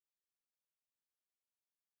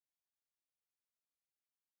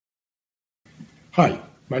Hi,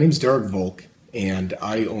 my name is Derek Volk, and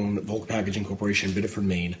I own Volk Packaging Corporation in Biddeford,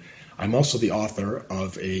 Maine. I'm also the author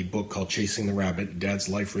of a book called Chasing the Rabbit, Dad's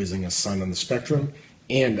Life Raising a Son on the Spectrum,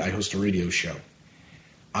 and I host a radio show.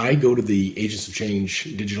 I go to the Agents of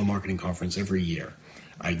Change Digital Marketing Conference every year.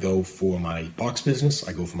 I go for my box business,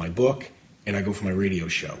 I go for my book, and I go for my radio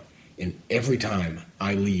show. And every time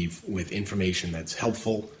I leave with information that's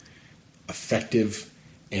helpful, effective,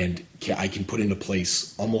 and I can put into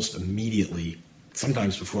place almost immediately,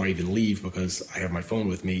 sometimes before I even leave, because I have my phone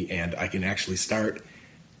with me and I can actually start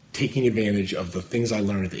taking advantage of the things I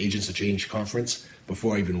learned at the Agents of Change conference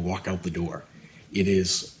before I even walk out the door. It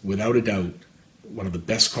is, without a doubt, one of the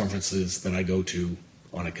best conferences that I go to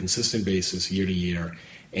on a consistent basis year to year,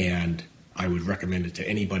 and I would recommend it to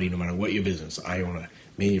anybody, no matter what your business. I own a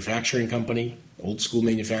manufacturing company, old school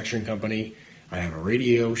manufacturing company. I have a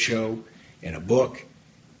radio show and a book,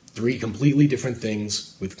 3 completely different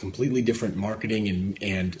things with completely different marketing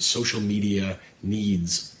and social media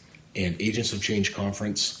needs, and Agents of Change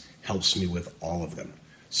Conference helps me with all of them.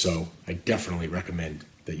 So I definitely recommend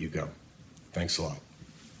that you go. Thanks a lot.